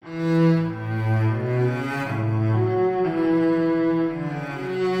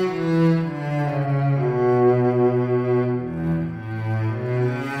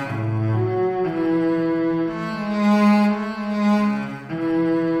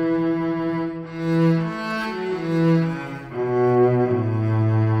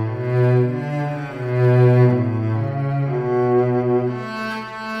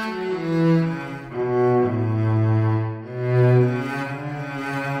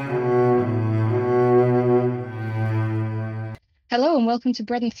Hello and welcome to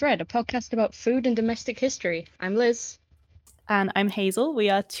Bread and Thread, a podcast about food and domestic history. I'm Liz. And I'm Hazel. We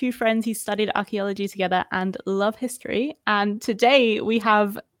are two friends who studied archaeology together and love history. And today we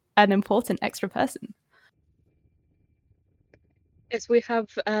have an important extra person. Yes, we have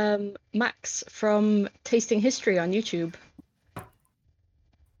Max from Tasting History on YouTube.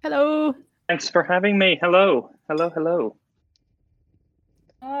 Hello. Thanks for having me. Hello. Hello.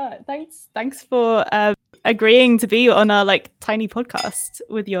 Thanks for agreeing to be on our tiny podcast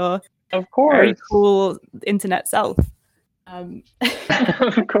with your very cool internet self.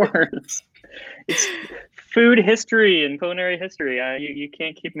 Of course. It's food history and culinary history. You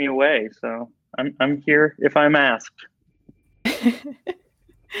can't keep me away, so I'm here if I'm asked.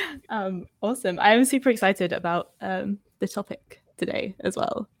 Awesome. I'm super excited about the topic today as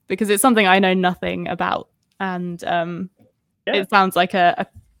well, because it's something I know nothing about, and it sounds like a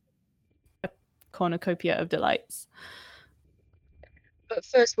cornucopia of delights. But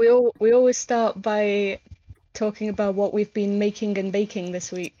first, we always start by talking about what we've been making and baking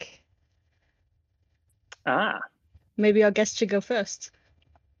this week. Maybe our guest should go first.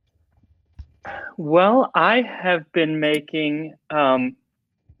 Well, I have been making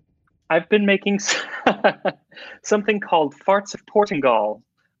something called farts of Portugal.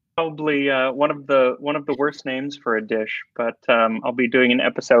 Probably one of the worst names for a dish, but I'll be doing an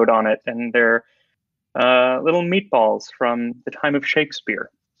episode on it, and they're little meatballs from the time of Shakespeare.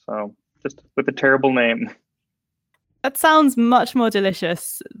 So just with a terrible name. That sounds much more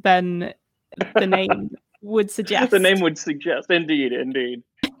delicious than the name would suggest. The name would suggest, indeed.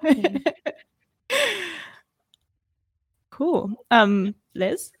 Cool.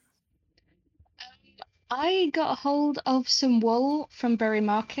 Liz? I got a hold of some wool from Bury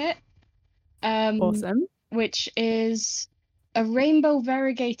Market. Awesome. Which is a rainbow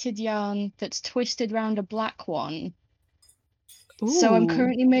variegated yarn that's twisted around a black one. Ooh. So I'm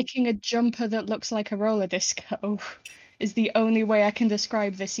currently making a jumper that looks like a roller disco. Is the only way I can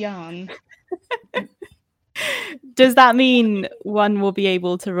describe this yarn. Does that mean one will be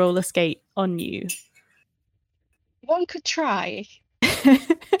able to roller skate on you? One could try.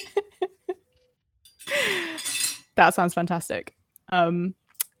 That sounds fantastic.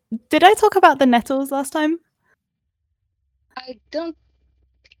 Did I talk about the nettles last time? I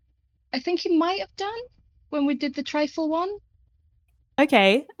think you might have done when we did the trifle one.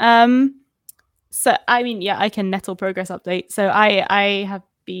 Okay. So I mean, yeah, I can nettle progress update. So I have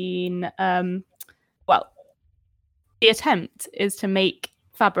been well, the attempt is to make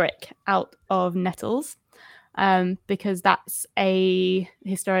fabric out of nettles, because that's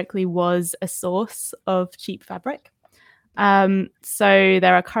historically was a source of cheap fabric. So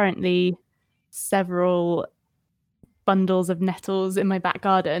there are currently several bundles of nettles in my back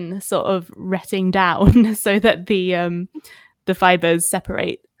garden, sort of retting down so that the fibers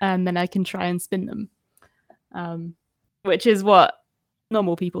separate, and then I can try and spin them, which is what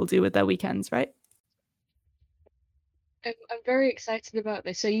normal people do with their weekends, right? I'm very excited about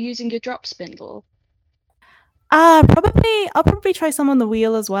this. So you're using your drop spindle? I'll probably try some on the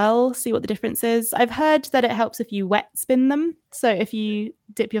wheel as well, see what the difference is. I've heard that it helps if you wet spin them. So if you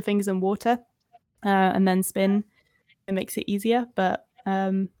dip your fingers in water and then spin, it makes it easier. But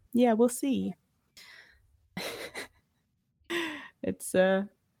yeah, we'll see. It's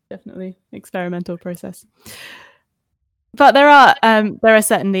definitely an experimental process. But there are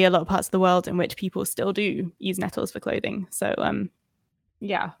certainly a lot of parts of the world in which people still do use nettles for clothing. So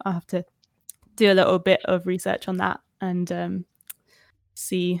yeah, I'll have to do a little bit of research on that and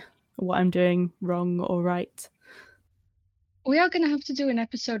see what I'm doing wrong or right. We are going to have to do an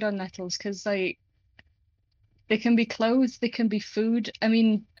episode on nettles because they can be clothes, they can be food. I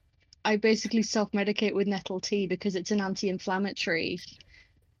mean, I basically self-medicate with nettle tea because it's an anti-inflammatory.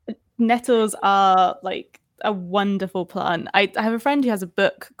 Nettles are like a wonderful plant. I have a friend who has a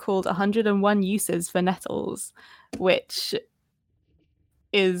book called 101 Uses for Nettles, which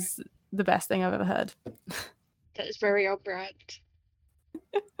is the best thing I've ever heard. That is very on brand.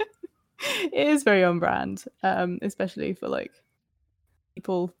 It is very on brand, especially for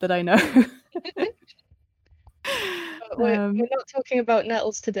people that I know. We're not talking about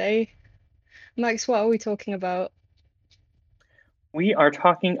nettles today. Max, what are we talking about? We are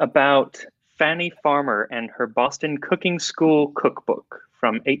talking about Fanny Farmer and her Boston Cooking School cookbook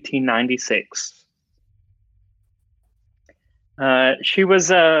from 1896. She was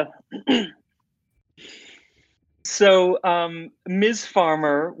Ms.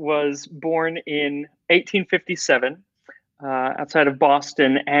 Farmer was born in 1857 outside of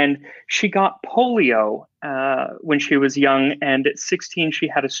Boston, and she got polio when she was young, and at 16 she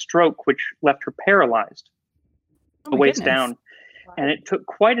had a stroke which left her paralyzed the waist down. and it took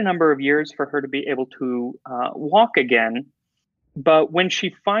quite a number of years for her to be able to walk again. But when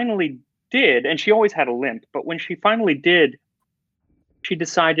she finally did, and she always had a limp, but when she finally did, she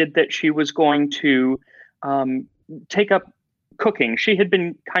decided that she was going to take up cooking. She had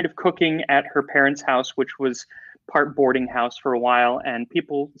been kind of cooking at her parents' house, which was part boarding house for a while, and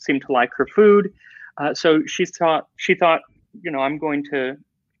people seemed to like her food. So she thought, I'm going to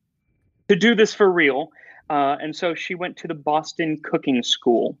do this for real. And so she went to the Boston Cooking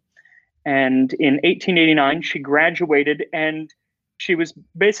School. And in 1889, she graduated, and she was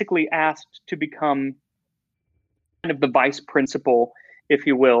basically asked to become kind of the vice principal, if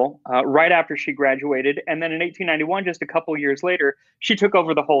you will, right after she graduated. And then in 1891, just a couple years later, she took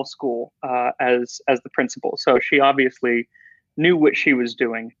over the whole school as the principal. So she obviously knew what she was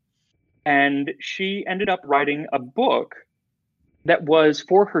doing. And she ended up writing a book that was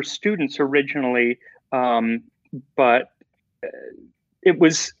for her students originally, but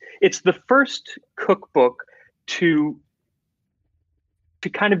it's the first cookbook to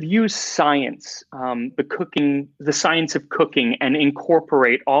kind of use science, the science of cooking, and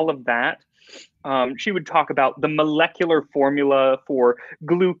incorporate all of that. She would talk about the molecular formula for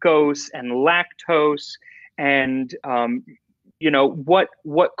glucose and lactose, and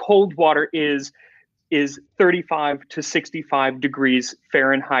what cold water is 35 to 65 degrees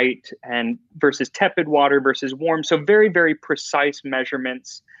Fahrenheit, and versus tepid water versus warm. So very, very precise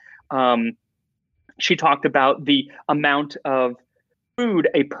measurements. She talked about the amount of food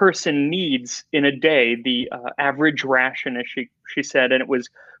a person needs in a day, the average ration, as she said, and it was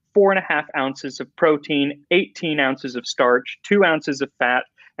 4.5 ounces of protein, 18 ounces of starch, 2 ounces of fat,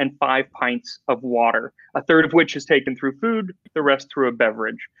 and 5 pints of water, a third of which is taken through food, the rest through a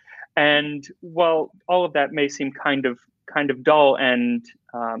beverage. And while all of that may seem kind of dull and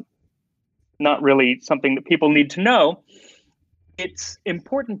not really something that people need to know, it's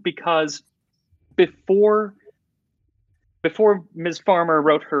important because before Ms. Farmer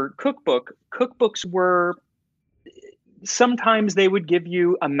wrote her cookbook, cookbooks were, sometimes they would give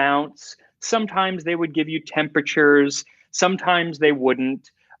you amounts, sometimes they would give you temperatures, sometimes they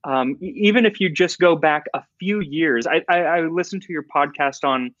wouldn't. Even if you just go back a few years, I listened to your podcast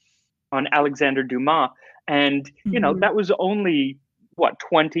on Alexander Dumas, and that was only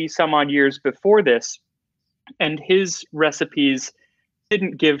 20 some odd years before this, and his recipes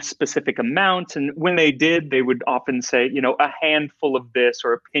didn't give specific amounts, and when they did, they would often say a handful of this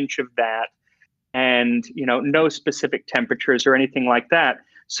or a pinch of that, and no specific temperatures or anything like that.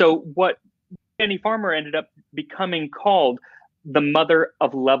 So what Jenny Farmer ended up becoming called the mother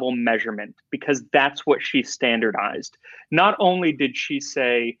of level measurement, because that's what she standardized. Not only did she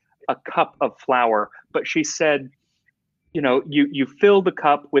say a cup of flour, but she said, you fill the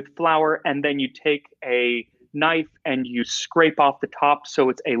cup with flour, and then you take a knife and you scrape off the top, so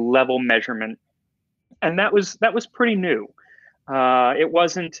it's a level measurement. And that was pretty new. It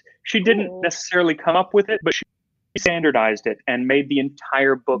wasn't, she didn't necessarily come up with it, but she standardized it and made the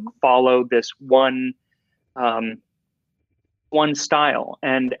entire book follow this one style.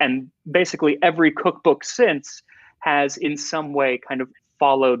 And basically every cookbook since has in some way kind of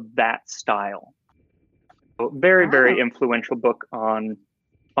followed that style. So very, very influential book on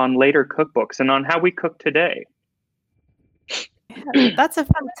later cookbooks and on how we cook today. Yeah, that's a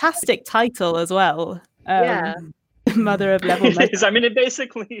fantastic title as well. Mother of level. It is. I mean,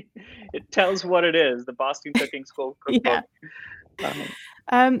 it tells what it is. The Boston Cooking School cookbook. Yeah.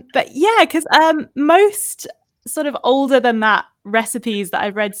 But yeah, because most sort of older than that recipes that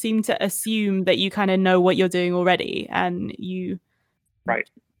I've read seem to assume that you kind of know what you're doing already, and you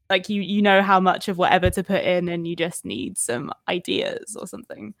you know how much of whatever to put in, and you just need some ideas or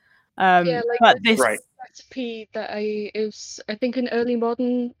something. But this recipe that I think an early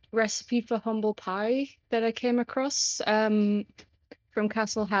modern recipe for humble pie that I came across from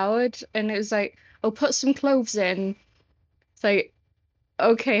Castle Howard, and it was like, put some cloves in. It's like,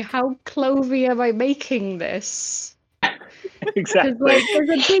 okay, how clovey am I making this? Exactly. There's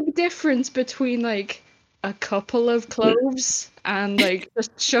a big difference between a couple of cloves and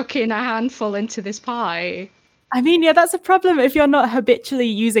just chucking a handful into this pie. I mean, yeah, that's a problem if you're not habitually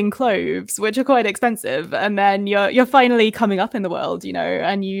using cloves, which are quite expensive, and then you're finally coming up in the world,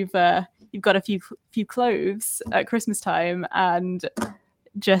 and you've got a few cloves at Christmas time, and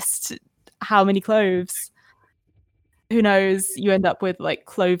just how many cloves? Who knows? You end up with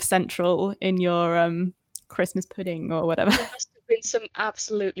Clove Central in your Christmas pudding or whatever. There must have been some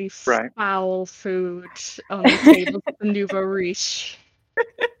absolutely foul food on the table at the Nouveau Riche.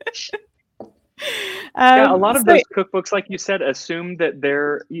 Yeah, a lot of those cookbooks, like you said, assume that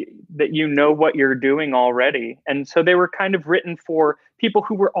that you know what you're doing already, and so they were kind of written for people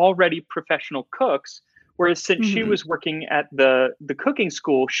who were already professional cooks. Whereas since she was working at the cooking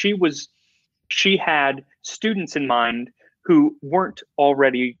school, she had students in mind who weren't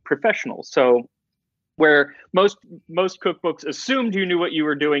already professionals. So where most cookbooks assumed you knew what you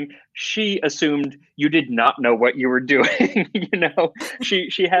were doing, she assumed you did not know what you were doing.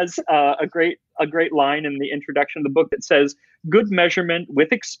 She has a great line in the introduction of the book that says, "Good measurement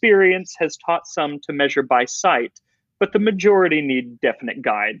with experience has taught some to measure by sight, but the majority need definite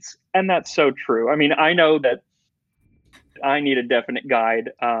guides." And that's so true. I mean, I know that I need a definite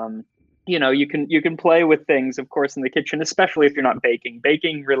guide. You can play with things, of course, in the kitchen, especially if you're not baking.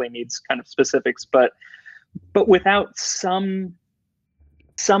 Baking really needs kind of specifics, but without some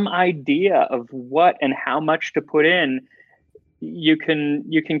idea of what and how much to put in, you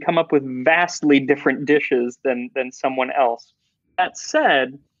can come up with vastly different dishes than someone else. That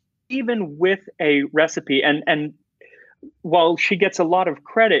said, even with a recipe, and while she gets a lot of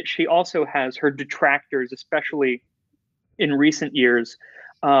credit, she also has her detractors, especially in recent years,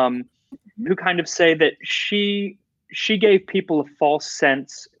 who kind of say that she gave people a false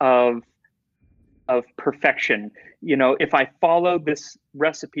sense of perfection. If I follow this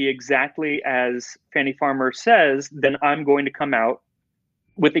recipe exactly as Fanny Farmer says, then I'm going to come out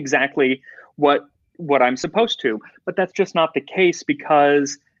with exactly what I'm supposed to. But that's just not the case,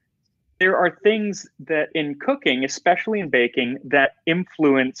 because there are things that in cooking, especially in baking, that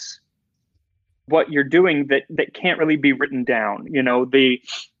influence what you're doing that can't really be written down.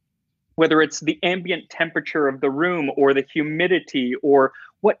 Whether it's the ambient temperature of the room, or the humidity, or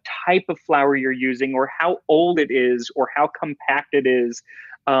what type of flour you're using, or how old it is, or how compact it is,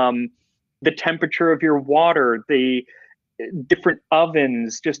 the temperature of your water, the different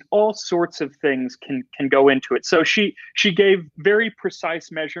ovens, just all sorts of things can go into it. So she gave very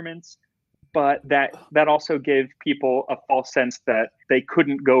precise measurements, but that also gave people a false sense that they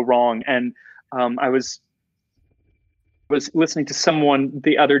couldn't go wrong. And I was listening to someone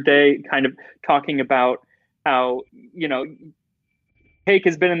the other day kind of talking about how, cake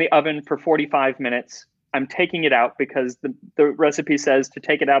has been in the oven for 45 minutes. I'm taking it out because the recipe says to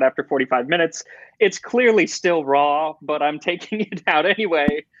take it out after 45 minutes. It's clearly still raw, but I'm taking it out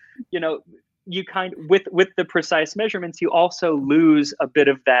anyway. You kind of, with the precise measurements, you also lose a bit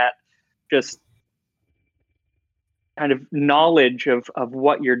of that just kind of knowledge of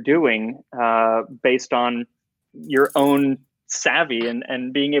what you're doing based on your own savvy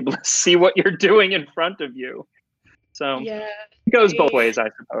and being able to see what you're doing in front of you. So yeah, it goes both ways, I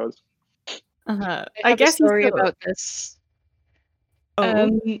suppose. I guess a story about this.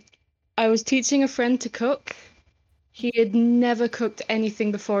 Oh. I was teaching a friend to cook. He had never cooked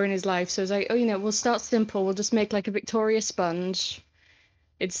anything before in his life, so I was like, we'll start simple. We'll just make like a Victoria sponge.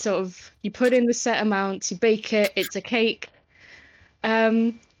 It's sort of, you put in the set amounts, you bake it, it's a cake.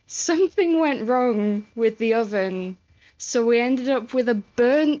 Something went wrong with the oven, so we ended up with a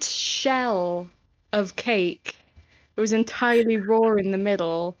burnt shell of cake. It was entirely raw in the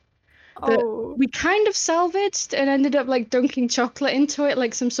middle. That we kind of salvaged and ended up like dunking chocolate into it,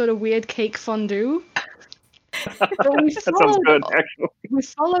 like some sort of weird cake fondue. But that sounds good, actually. We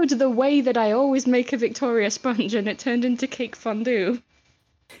followed the way that I always make a Victoria sponge, and it turned into cake fondue.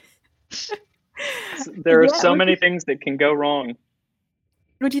 There are so many things that can go wrong.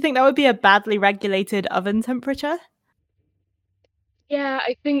 Would you think that would be a badly regulated oven temperature? Yeah,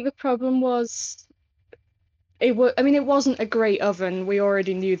 I think the problem was it wasn't a great oven. We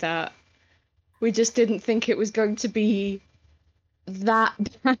already knew that. We just didn't think it was going to be that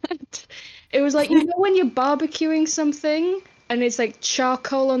bad. It was like, when you're barbecuing something and it's like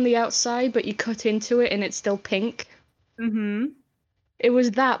charcoal on the outside, but you cut into it and it's still pink. Mm-hmm. It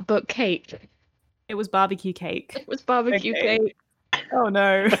was that, but cake. It was barbecue cake. It was barbecue cake. Oh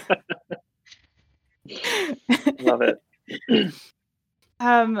no. Love it.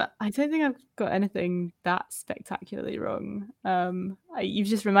 I don't think I've got anything that spectacularly wrong. You've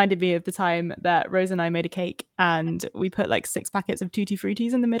just reminded me of the time that Rose and I made a cake and we put like 6 packets of Tutti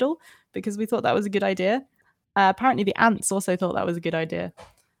Fruttis in the middle because we thought that was a good idea. Apparently the ants also thought that was a good idea.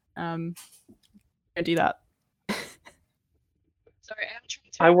 Don't do that. Sorry,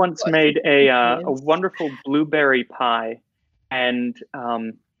 I once made a wonderful blueberry pie, and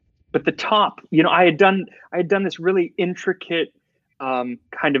but the top, I had done this really intricate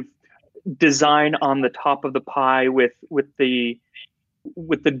kind of design on the top of the pie with the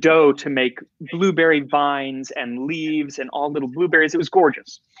dough to make blueberry vines and leaves and all little blueberries. It was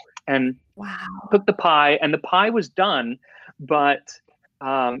gorgeous. And wow. Took the pie, and the pie was done, but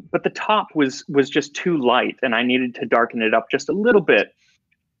but the top was just too light, and I needed to darken it up just a little bit.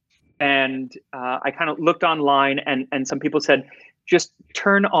 And I kind of looked online, and some people said, just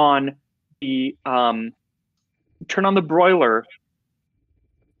turn on the broiler,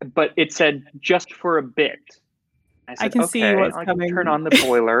 but it said just for a bit. I said, can see what's I coming. can turn on the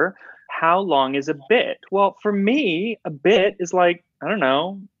boiler. How long is a bit? Well, for me, a bit is like, I don't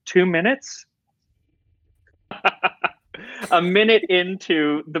know, 2 minutes. A minute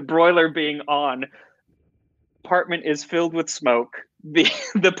into the broiler being on, apartment is filled with smoke.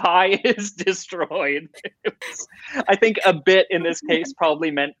 The pie is destroyed. I think a bit in this case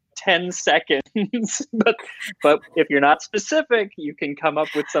probably meant 10 seconds. but if you're not specific, you can come up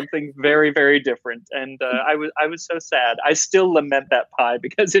with something very, very different. And I was so sad. I still lament that pie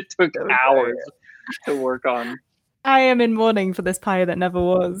because it took hours to work on. I am in mourning for this pie that never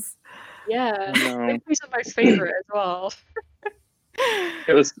was. Yeah, No. these are my favorite as well.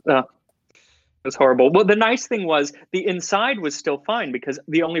 It was horrible. Well, the nice thing was the inside was still fine because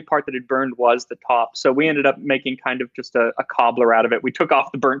the only part that had burned was the top. So we ended up making kind of just a cobbler out of it. We took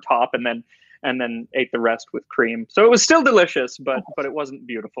off the burnt top and then ate the rest with cream. So it was still delicious, but it wasn't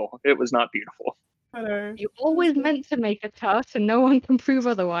beautiful. It was not beautiful. Hello. You always meant to make a tart, and no one can prove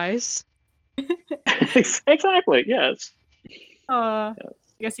otherwise. Exactly. Yes. I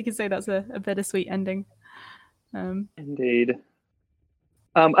guess you could say that's a bittersweet ending. Indeed.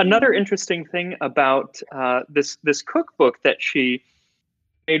 Another interesting thing about this cookbook that she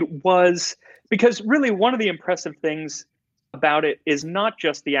made was, because really one of the impressive things about it is not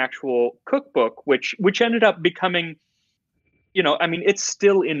just the actual cookbook, which ended up becoming, it's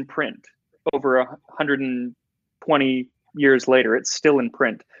still in print over 120 years later. It's still in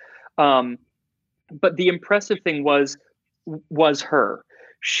print. But the impressive thing was her.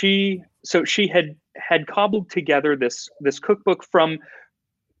 She had cobbled together this cookbook from,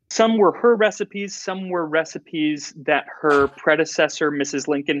 some were her recipes, some were recipes that her predecessor, Mrs.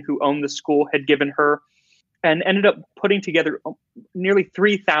 Lincoln, who owned the school, had given her, and ended up putting together nearly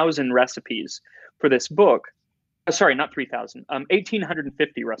 3,000 recipes for this book. Sorry, not 3,000,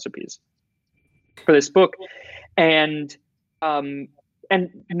 1,850 recipes for this book. And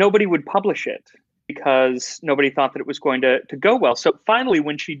nobody would publish it because nobody thought that it was going to go well. So finally,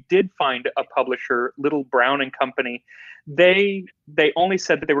 when she did find a publisher, Little Brown and Company, they only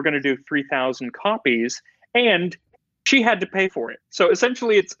said that they were going to do 3,000 copies, and she had to pay for it. So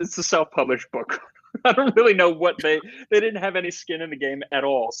essentially, it's a self-published book. I don't really know what they didn't have any skin in the game at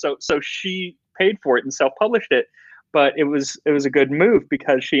all. So she paid for it and self-published it, but it was a good move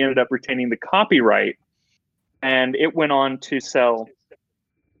because she ended up retaining the copyright, and it went on to sell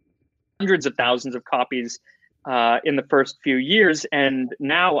hundreds of thousands of copies in the first few years, and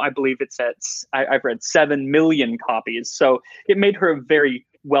now I believe it's I've read 7 million copies. So it made her a very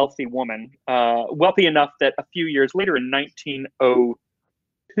wealthy woman, wealthy enough that a few years later, in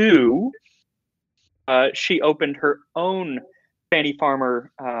 1902, she opened her own Fanny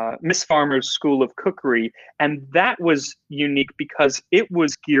Farmer, Miss Farmer's School of Cookery, and that was unique because it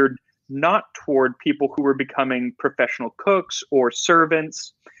was geared not toward people who were becoming professional cooks or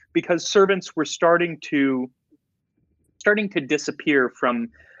servants, because servants were starting to disappear from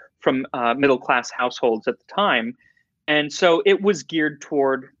middle-class households at the time. And so it was geared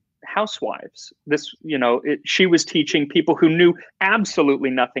toward housewives. She was teaching people who knew absolutely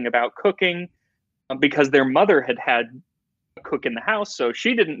nothing about cooking because their mother had a cook in the house, so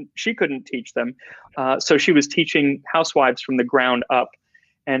she couldn't teach them. So she was teaching housewives from the ground up.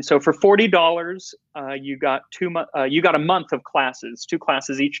 And so for $40, you got a month of classes, 2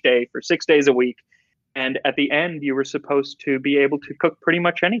 classes each day for 6 days a week. And at the end, you were supposed to be able to cook pretty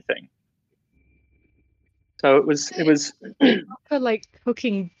much anything. So it was For like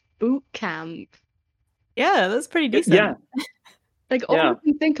cooking boot camp. Yeah, that's pretty decent. Yeah. Like all I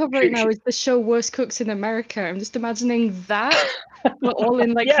can think of right now is the show Worst Cooks in America. I'm just imagining that, but all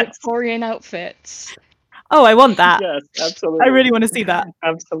in like Victorian outfits. Oh, I want that. Yes, absolutely. I really want to see that.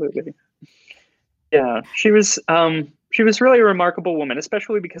 Absolutely. Yeah, she was really a remarkable woman,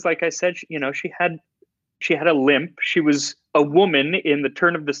 especially because, like I said, she had a limp. She was a woman in the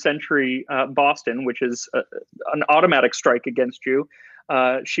turn of the century Boston, which is an automatic strike against you.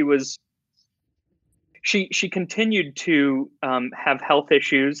 She continued to have health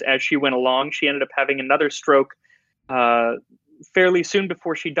issues as she went along. She ended up having another stroke fairly soon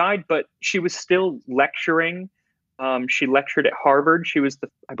before she died, but she was still lecturing. She lectured at Harvard. She was,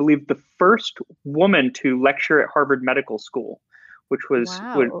 I believe, the first woman to lecture at Harvard Medical School, which was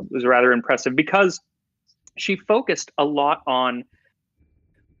rather impressive because she focused a lot on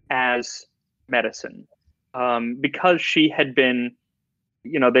as medicine, because she had been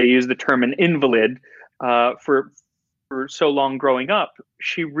they use the term an invalid for so long growing up.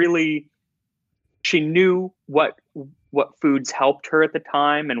 She knew what foods helped her at the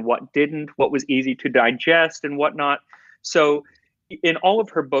time and what didn't, what was easy to digest and whatnot. So in all of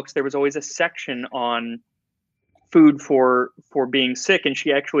her books, there was always a section on food for being sick, and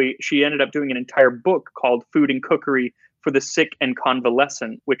she ended up doing an entire book called Food and Cookery for the Sick and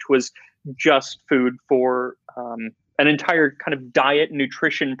Convalescent, which was just food for an entire kind of diet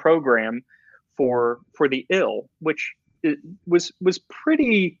nutrition program for the ill, which was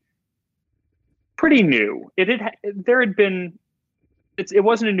pretty new. It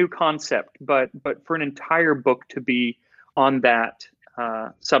wasn't a new concept, but for an entire book to be on that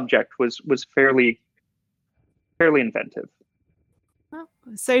subject was fairly inventive.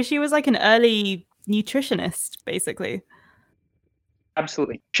 So she was like an early nutritionist, basically.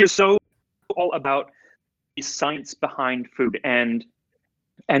 Absolutely. She was so all about the science behind food and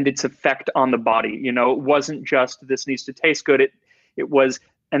its effect on the body. It wasn't just this needs to taste good. It was,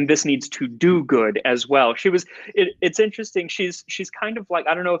 and this needs to do good as well. It's interesting. She's kind of like,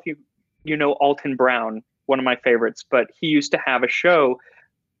 I don't know if you know Alton Brown, one of my favorites, but he used to have a show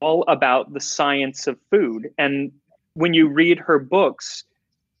all about the science of food. And when you read her books,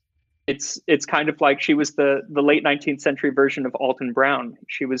 it's kind of like she was the late 19th century version of Alton Brown.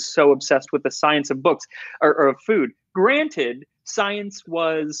 She was so obsessed with the science of books or of food. Granted, science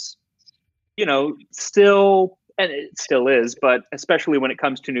was, still, and it still is, but especially when it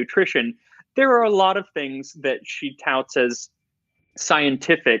comes to nutrition, there are a lot of things that she touts as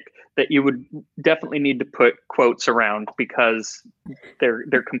scientific that you would definitely need to put quotes around because they're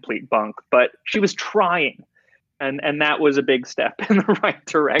complete bunk. But she was trying. And that was a big step in the right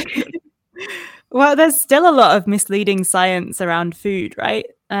direction. Well, there's still a lot of misleading science around food, right?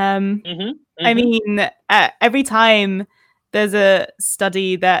 I mean, every time there's a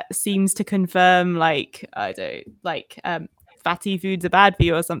study that seems to confirm, fatty foods are bad for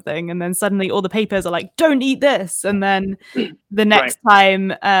you or something, and then suddenly all the papers are like, don't eat this, and then the next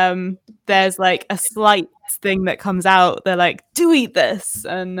time there's like a slight thing that comes out, they're like, do eat this,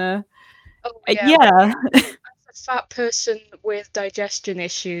 and yeah. As a fat person with digestion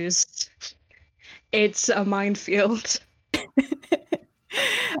issues, it's a minefield.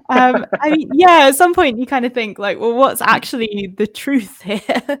 I mean, yeah, at some point you kind of think like, well, what's actually the truth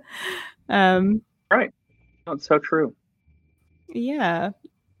here? Right. That's so true. Yeah.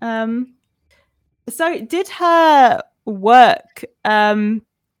 So did her work her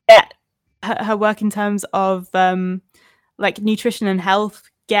work in terms of like nutrition and health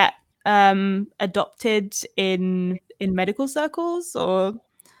get adopted in medical circles, or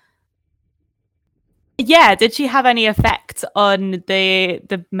did she have any effect on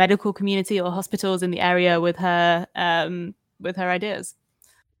the medical community or hospitals in the area with her ideas?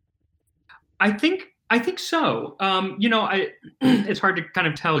 I think so. It's hard to kind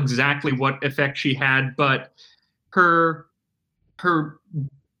of tell exactly what effect she had, but her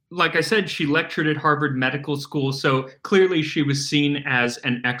like I said, she lectured at Harvard Medical School, so clearly she was seen as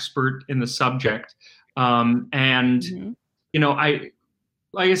an expert in the subject.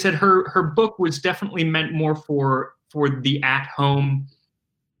 Like I said, her book was definitely meant more for the at-home.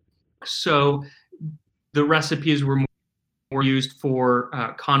 So the recipes were more used for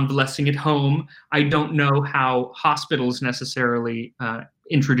convalescing at home. I don't know how hospitals necessarily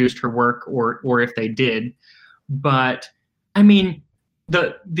introduced her work, or if they did, but I mean,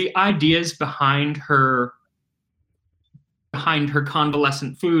 the ideas behind her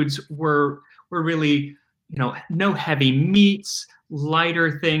convalescent foods were really, no heavy meats,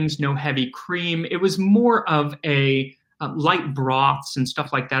 lighter things, no heavy cream. It was more of a light broths and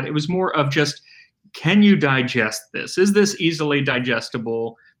stuff like that. It was more of just, can you digest this? Is this easily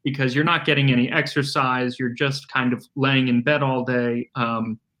digestible? Because you're not getting any exercise. You're just kind of laying in bed all day.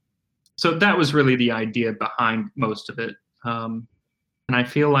 So that was really the idea behind most of it. And I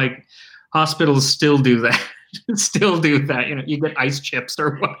feel like hospitals still do that. You get ice chips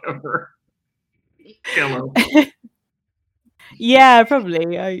or whatever. Jello. Yeah,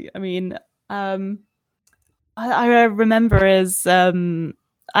 probably. I mean, I remember is I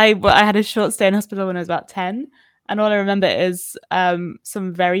had a short stay in hospital when I was about 10, and all I remember is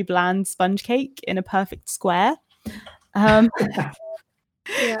some very bland sponge cake in a perfect square. Yeah,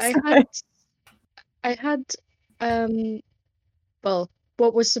 I had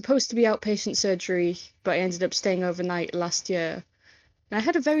what was supposed to be outpatient surgery, but I ended up staying overnight last year. And I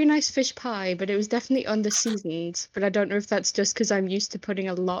had a very nice fish pie, but it was definitely under-seasoned. But I don't know if that's just because I'm used to putting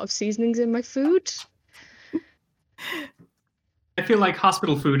a lot of seasonings in my food. I feel like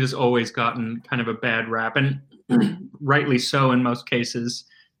hospital food has always gotten kind of a bad rap. And rightly so in most cases.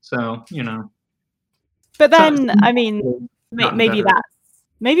 So, you know. But then, I mean, maybe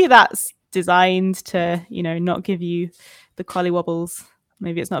that's designed to, you know, not give you the collywobbles.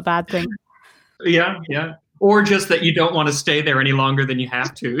 Maybe it's not a bad thing. Yeah. Or just that you don't want to stay there any longer than you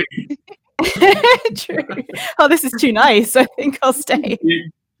have to. True. Oh, this is too nice. I think I'll stay.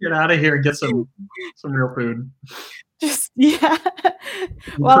 Get out of here and get some real food. Just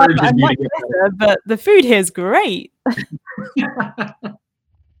Well, I'm much better, but the food here is great.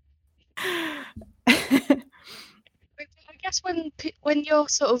 I guess when you're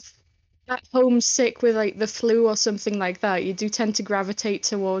sort of at home sick with like the flu or something like that, you do tend to gravitate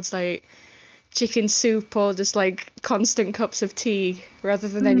towards like chicken soup or just like constant cups of tea rather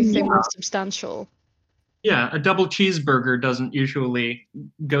than anything more substantial. Yeah, a double cheeseburger doesn't usually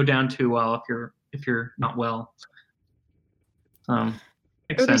go down too well if you're not well.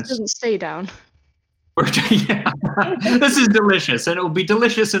 Makes sense. This doesn't stay down. Yeah. This is delicious, and it will be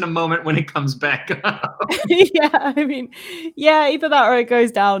delicious in a moment when it comes back up. Yeah, I mean, yeah, either that or it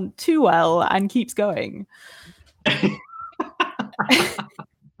goes down too well and keeps going.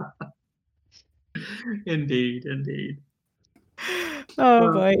 Indeed.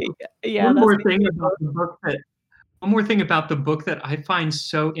 Oh boy. Yeah. One more thing about the book that I find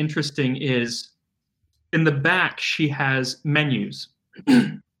so interesting is in the back she has menus.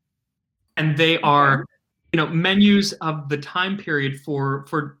 And they are, you know, menus of the time period for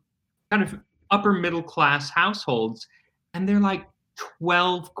kind of upper middle class households, and they're like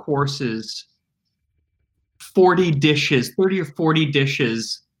 12 courses, 40 dishes, 30 or 40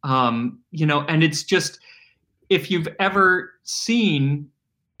 dishes, you know, and it's just, if you've ever seen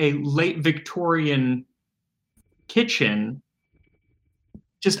a late Victorian kitchen,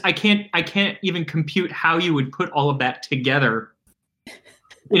 just I can't even compute how you would put all of that together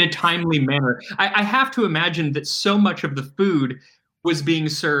in a timely manner. I have to imagine that so much of the food was being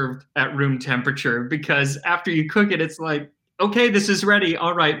served at room temperature, because after you cook it, it's like, okay, this is ready.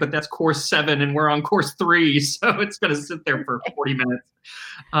 All right, but that's course 7 and we're on course 3, so it's going to sit there for 40 minutes.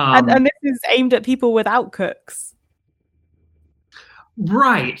 And this is aimed at people without cooks.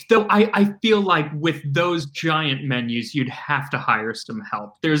 Right. Though I feel like with those giant menus, you'd have to hire some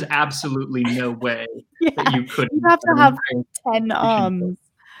help. There's absolutely no way that you could. You'd have to have 10 arms.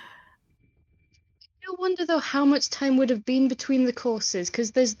 I wonder though how much time would have been between the courses,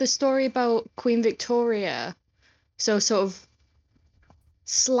 because there's the story about Queen Victoria, so sort of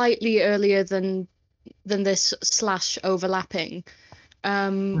slightly earlier than this / overlapping,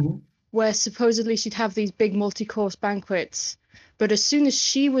 where supposedly she'd have these big multi-course banquets, but as soon as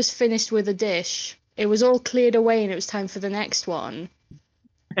she was finished with a dish, it was all cleared away and it was time for the next one.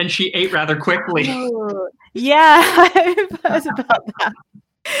 And she ate rather quickly. Oh, yeah, I've heard about that.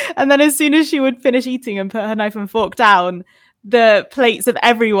 And then as soon as she would finish eating and put her knife and fork down, the plates of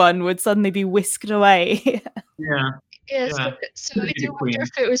everyone would suddenly be whisked away. Yeah, so I do wonder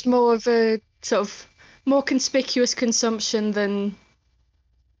if it was more of a sort of more conspicuous consumption than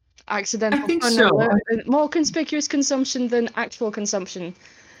accidental. I think so. More conspicuous consumption than actual consumption.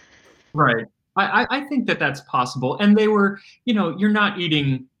 Right. I think that's possible. And they were, you know, you're not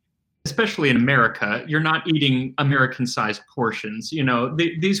eating, especially in America, you're not eating American-sized portions. You know,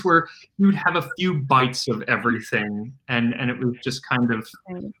 these were, you would have a few bites of everything, and it was just kind of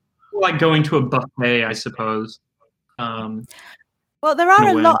like going to a buffet, I suppose. Well, there are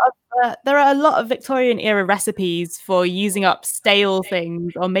a lot of Victorian era recipes for using up stale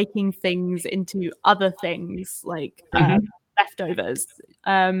things or making things into other things, like leftovers.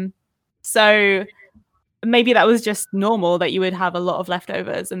 So maybe that was just normal, that you would have a lot of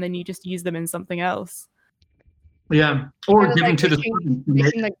leftovers and then you just use them in something else. Yeah, or give them to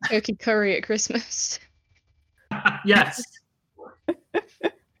making like turkey curry at Christmas. Yes.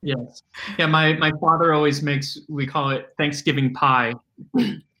 Yes. Yeah, my father always makes, we call it Thanksgiving pie,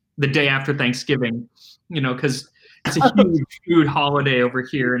 the day after Thanksgiving, you know, because it's a huge food holiday over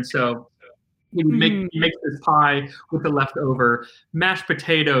here. And so he makes this pie with the leftover mashed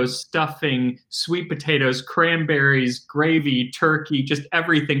potatoes, stuffing, sweet potatoes, cranberries, gravy, turkey, just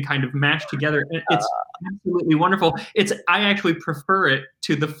everything kind of mashed together. And it's absolutely wonderful. I actually prefer it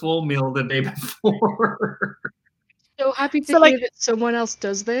to the full meal the day before. So happy to hear that someone else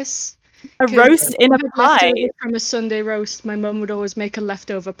does this. A roast in a pie. From a Sunday roast, my mum would always make a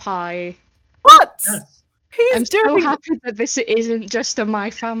leftover pie. What? Yes. I'm so happy that this isn't just a my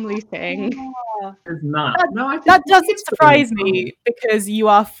family thing. It's not. That doesn't surprise me, because you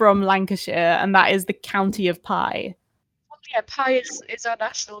are from Lancashire and that is the county of pie. Well, yeah, pie is our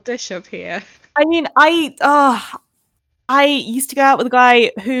national dish up here. I mean, I used to go out with a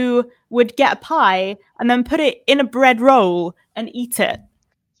guy who would get a pie and then put it in a bread roll and eat it.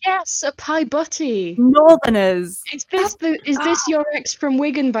 Yes, a pie butty. Northerners. Is this your ex from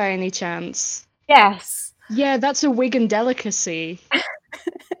Wigan by any chance? Yes. Yeah, that's a Wigan delicacy.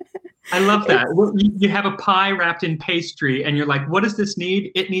 I love that. You have a pie wrapped in pastry, and you're like, "What does this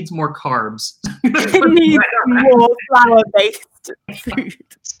need? It needs more carbs. It needs more flour-based food.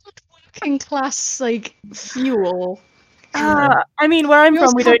 It's like working class like fuel. I mean, where I'm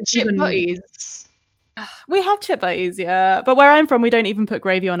from, we don't chip even. butties. We have chip butties, yeah, but where I'm from, we don't even put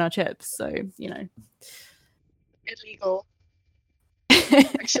gravy on our chips. So Illegal.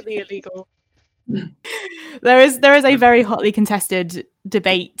 Actually illegal. There is a very hotly contested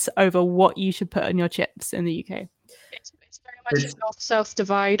debate over what you should put on your chips in the UK. It's very much a north-south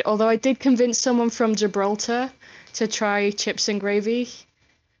divide, although I did convince someone from Gibraltar to try chips and gravy,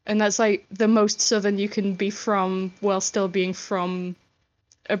 and that's like the most southern you can be from while still being from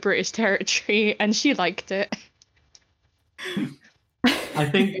a British territory, and she liked it. I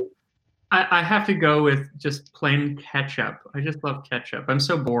think I have to go with just plain ketchup. I just love ketchup. I'm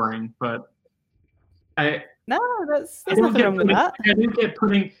so boring, but there's nothing wrong with that. I do get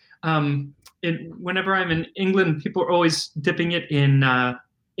putting whenever I'm in England, people are always dipping it in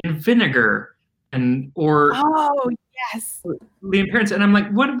vinegar or yes, Liam Parents, and I'm like,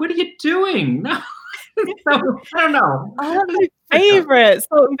 what are you doing? No, no, I don't know. That's my favorite,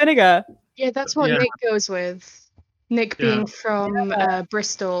 salt and vinegar. Yeah, that's what Nick goes with. Nick being from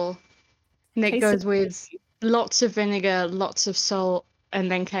Bristol, Nick goes with lots of vinegar, lots of salt,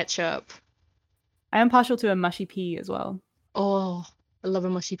 and then ketchup. I am partial to a mushy pea as well. Oh, I love a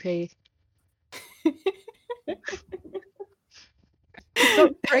mushy pea. I've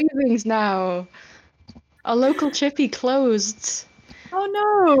got cravings now. Our local chippy closed. Oh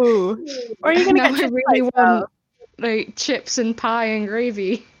no! Or are you gonna get I really want like chips and pie and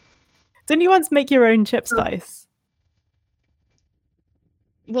gravy. Didn't you once make your own chip spice?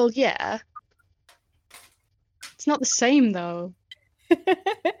 Well, yeah. It's not the same though.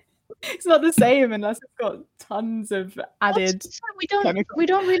 It's not the same unless it's got tons of added. We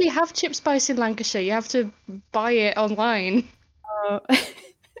don't really have chip spice in Lancashire. You have to buy it online.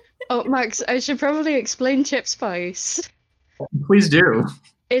 Oh, Max, I should probably explain chip spice. Please do.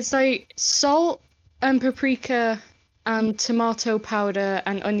 It's like salt and paprika and tomato powder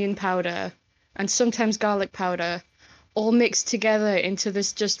and onion powder and sometimes garlic powder all mixed together into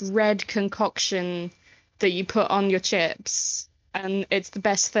this just red concoction that you put on your chips. And it's the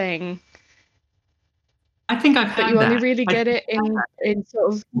best thing. I think I've had that. But you only really get it in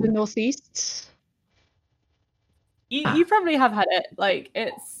sort of the northeast. You probably have had it. Like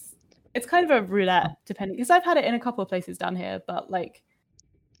it's kind of a roulette depending, because I've had it in a couple of places down here, but like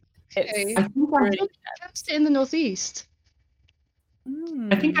it's really it in the northeast.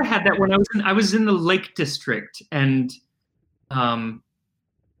 I think I had that when I was in the Lake District, and I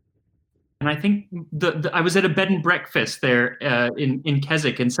think I was at a bed and breakfast there in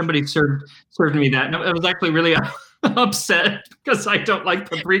Keswick, and somebody served me that, and I was actually really upset because I don't like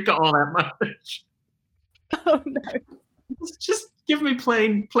paprika all that much. Oh no! Just give me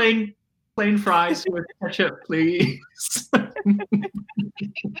plain fries with ketchup, please.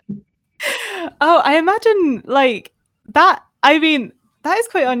 Oh, I imagine like that. I mean, that is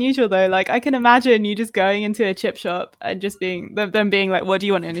quite unusual though. Like, I can imagine you just going into a chip shop and just being them being like, "What do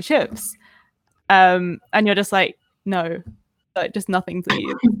you want in your chips?" And you're just like, "No, like just nothing,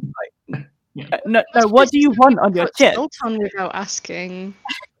 please." Like, no. What do you want on your chips? Salt on without asking.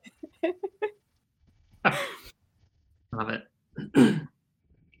 Love it.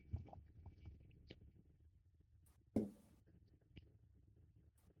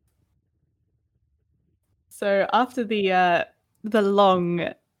 So after the long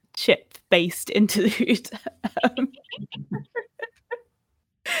chip-based interlude,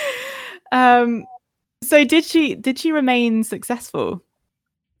 so did she remain successful?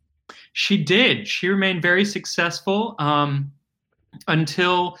 She did. She remained very successful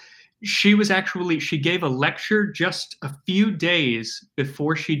until she gave a lecture just a few days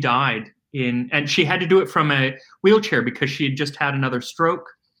before she died and she had to do it from a wheelchair because she had just had another stroke.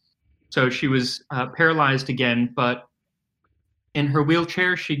 So she was paralyzed again, but in her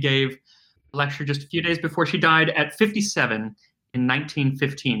wheelchair, she gave a lecture just a few days before she died at 57 in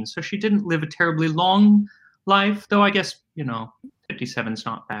 1915. So she didn't live a terribly long life, though I guess, 57 is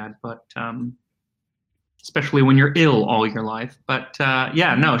not bad, but especially when you're ill all your life. But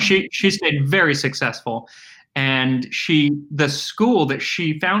she stayed very successful. And the school that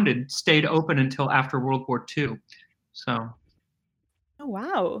she founded stayed open until after World War II. So. Oh,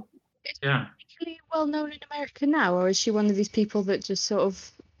 wow. Yeah. Really well known in America now, or is she one of these people that just sort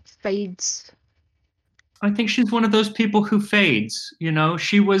of fades? I think she's one of those people who fades. You know,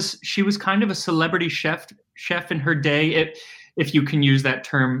 she was kind of a celebrity chef in her day, if you can use that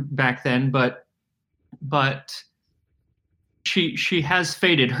term back then. But she has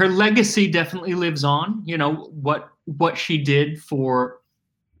faded. Her legacy definitely lives on. You know what she did for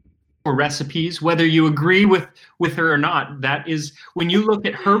recipes, whether you agree with her or not. That is, when you look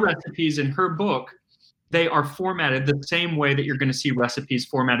at her recipes in her book, they are formatted the same way that you're going to see recipes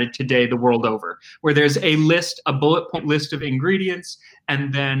formatted today the world over, where there's a bullet point list of ingredients,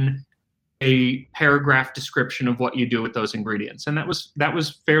 and then a paragraph description of what you do with those ingredients. And that was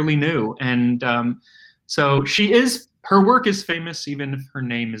fairly new. And so her work is famous, even if her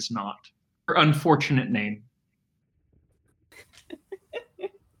name is not. Her unfortunate name.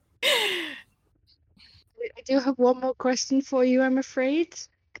 I do have one more question for you, I'm afraid.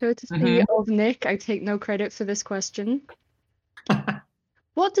 Courtesy of Nick, I take no credit for this question.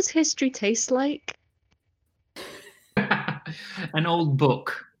 What does history taste like? An old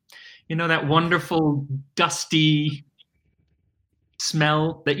book. You know, that wonderful dusty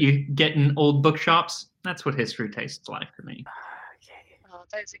smell that you get in old bookshops? That's what history tastes like to me. Oh,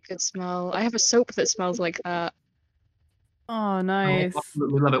 that is a good smell. I have a soap that smells like that. Oh, nice. I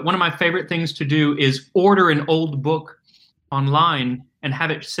absolutely love it. One of my favorite things to do is order an old book online and have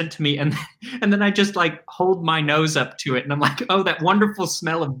it sent to me, and then I just like hold my nose up to it, and I'm like, oh, that wonderful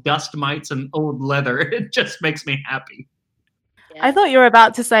smell of dust mites and old leather. It just makes me happy. Yeah. I thought you were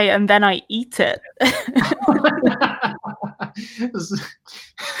about to say, and then I eat it.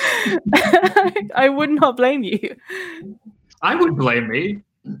 I would not blame you. I would blame me.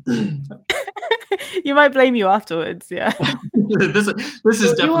 You might blame you afterwards, yeah. This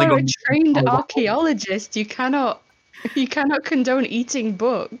is definitely. You are a trained archaeologist. You cannot condone eating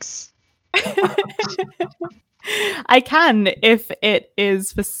books. I can if it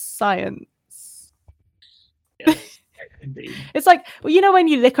is for science. Yes, indeed. It's like, well, you know, when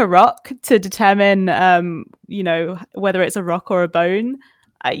you lick a rock to determine, you know, whether it's a rock or a bone.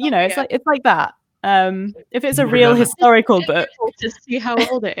 You know, it's like that. If it's a real historical book, to see how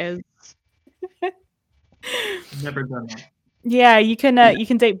old it is. I've never done that. Yeah, you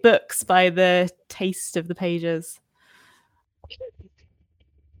can date books by the taste of the pages.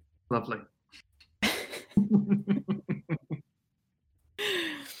 Lovely.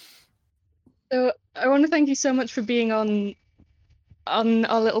 So I want to thank you so much for being on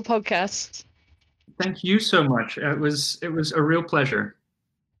our little podcast. Thank you so much. It was a real pleasure.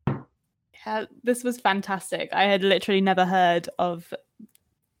 Yeah, this was fantastic. I had literally never heard of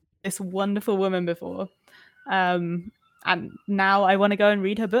this wonderful woman before. And now I want to go and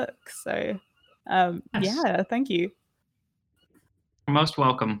read her book. So yes. Yeah, thank you. You're most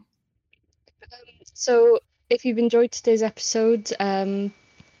welcome. So if you've enjoyed today's episode,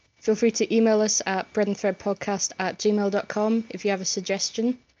 feel free to email us at breadandthreadpodcast@gmail.com if you have a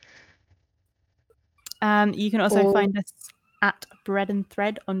suggestion. You can also find us at Bread and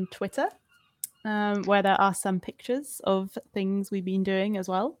Thread on Twitter, where there are some pictures of things we've been doing as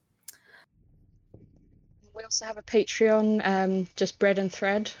well. We also have a Patreon, just Bread and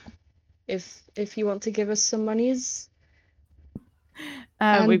Thread, if you want to give us some monies.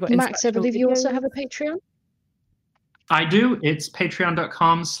 We've got Max, I believe you also have a Patreon? I do. It's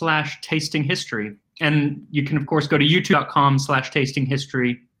patreon.com/tastinghistory. And you can, of course, go to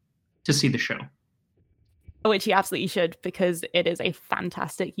youtube.com/tastinghistory to see the show. Which you absolutely should, because it is a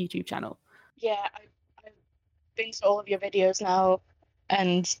fantastic YouTube channel. Yeah, I've been to all of your videos now,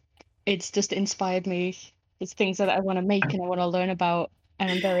 and it's just inspired me. It's things that I want to make and I want to learn about,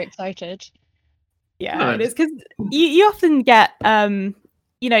 and I'm very excited. Yeah, it is, because you often get, you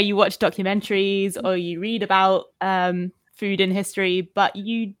know, you watch documentaries or you read about food in history, but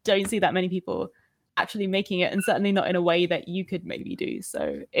you don't see that many people actually making it, and certainly not in a way that you could maybe do.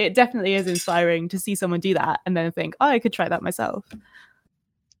 So it definitely is inspiring to see someone do that and then think, oh, I could try that myself.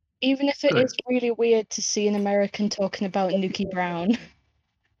 Even if it is really weird to see an American talking about Nuki Brown.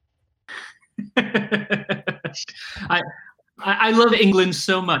 I love England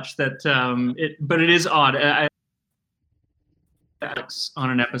so much that but it is odd. On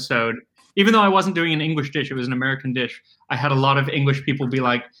an episode, even though I wasn't doing an English dish, it was an American dish. I had a lot of English people be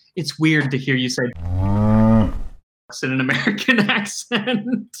like, "It's weird to hear you say in an American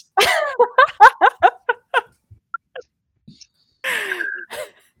accent."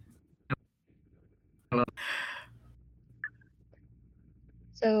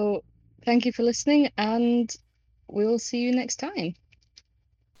 So, thank you for listening, and we'll see you next time.